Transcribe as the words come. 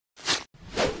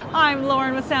I'm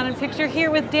Lauren with Sound and Picture, here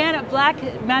with Dan at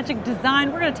Blackmagic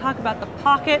Design. We're going to talk about the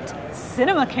Pocket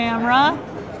Cinema Camera.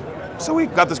 So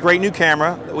we've got this great new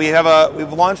camera.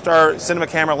 We've launched our cinema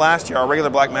camera last year, our regular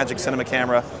Blackmagic cinema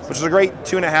camera, which is a great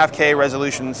 2.5K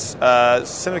resolution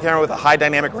cinema camera with a high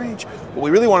dynamic range. What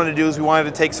we really wanted to do is we wanted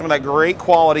to take some of that great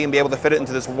quality and be able to fit it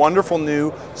into this wonderful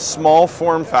new small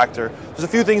form factor. There's a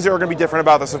few things that are going to be different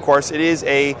about this, of course. It is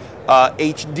a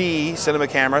HD cinema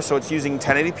camera, so it's using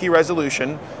 1080p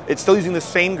resolution. It's still using the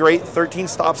same great 13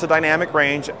 stops of dynamic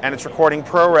range, and it's recording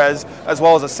ProRes as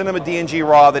well as a Cinema DNG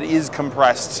RAW that is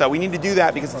compressed. So we need to do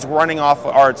that because it's running off,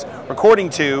 or it's recording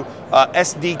to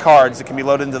SD cards that can be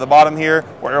loaded into the bottom here,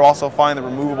 where you'll also find the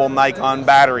removable Nikon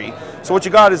battery. So what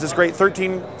you got is this great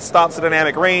 13 stops of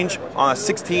dynamic range on a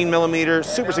 16mm,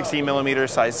 super 16mm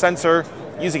size sensor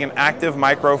using an active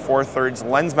micro 4/3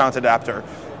 lens mount adapter.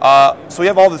 So we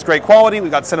have all this great quality. We've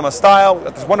got cinema style, we've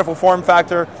got this wonderful form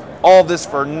factor, all of this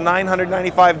for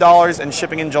 $995 and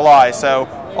shipping in July. So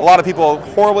a lot of people are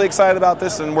horribly excited about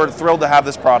this, and we're thrilled to have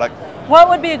this product. What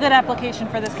would be a good application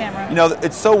for this camera? You know,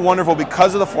 it's so wonderful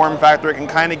because of the form factor. It can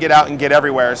kind of get out and get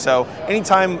everywhere. So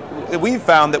anytime we've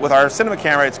found that with our cinema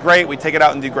camera, it's great. We take it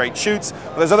out and do great shoots.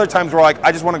 But there's other times where like,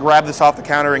 I just want to grab this off the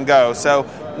counter and go. So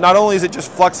not only is it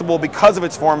just flexible because of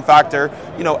its form factor,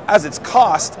 you know, as its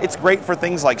cost, it's great for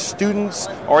things like students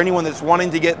or anyone that's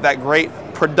wanting to get that great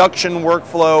production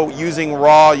workflow using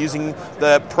RAW, using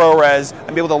the ProRes,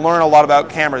 and be able to learn a lot about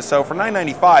cameras. So for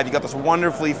 $995, you got this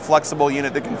wonderfully flexible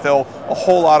unit that can fill a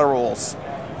whole lot of roles.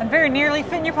 And very nearly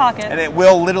fit in your pocket. And it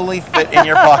will literally fit in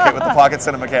your pocket with the Pocket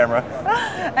Cinema camera.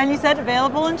 And you said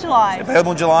available in July. It's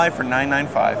available in July for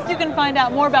 $995. You can find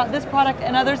out more about this product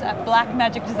and others at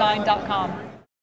blackmagicdesign.com.